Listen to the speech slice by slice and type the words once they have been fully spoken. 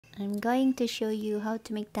I'm going to show you how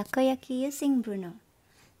to make takoyaki using Bruno.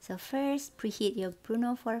 So first, preheat your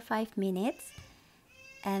Bruno for 5 minutes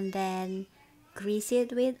and then grease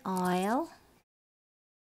it with oil.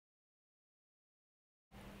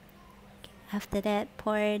 After that,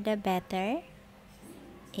 pour the batter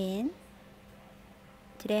in.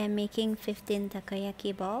 Today I'm making 15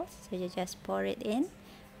 takoyaki balls, so you just pour it in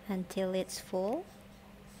until it's full.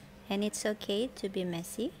 And it's okay to be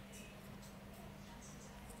messy.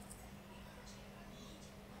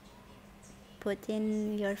 Put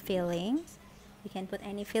in your fillings. You can put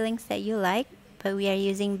any fillings that you like, but we are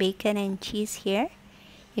using bacon and cheese here.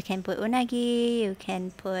 You can put unagi, you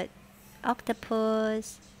can put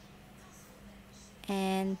octopus,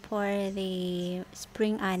 and pour the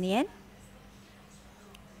spring onion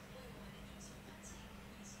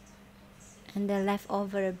and the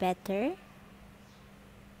leftover batter.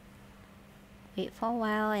 Wait for a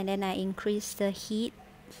while, and then I increase the heat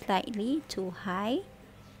slightly to high,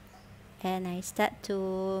 and I start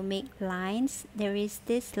to make lines. There is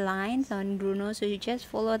this lines on Bruno, so you just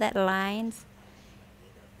follow that lines.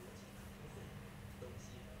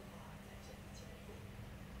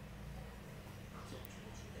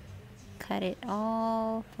 Cut it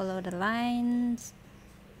all, follow the lines.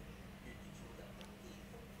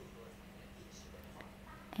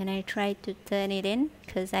 And I try to turn it in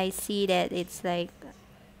because I see that it's like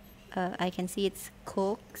I can see it's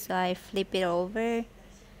cooked, so I flip it over,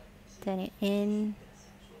 turn it in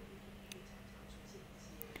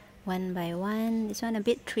one by one. This one a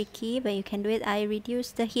bit tricky, but you can do it. I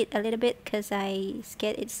reduce the heat a little bit because I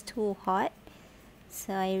scared it's too hot,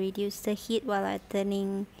 so I reduce the heat while I turn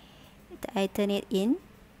it in.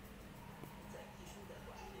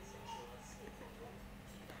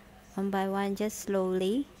 One by one, just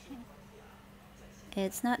slowly.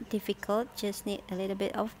 It's not difficult, just need a little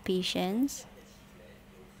bit of patience.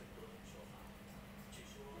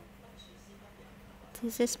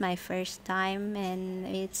 This is my first time and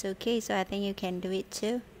it's okay, so I think you can do it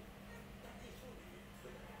too.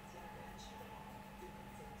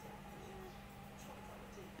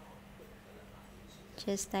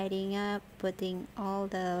 Just tidying up, putting all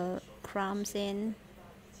the crumbs in.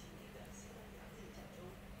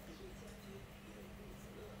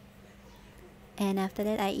 And after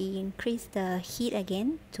that, I increase the heat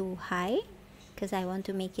again to high because I want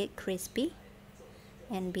to make it crispy.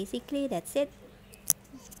 And basically that's it.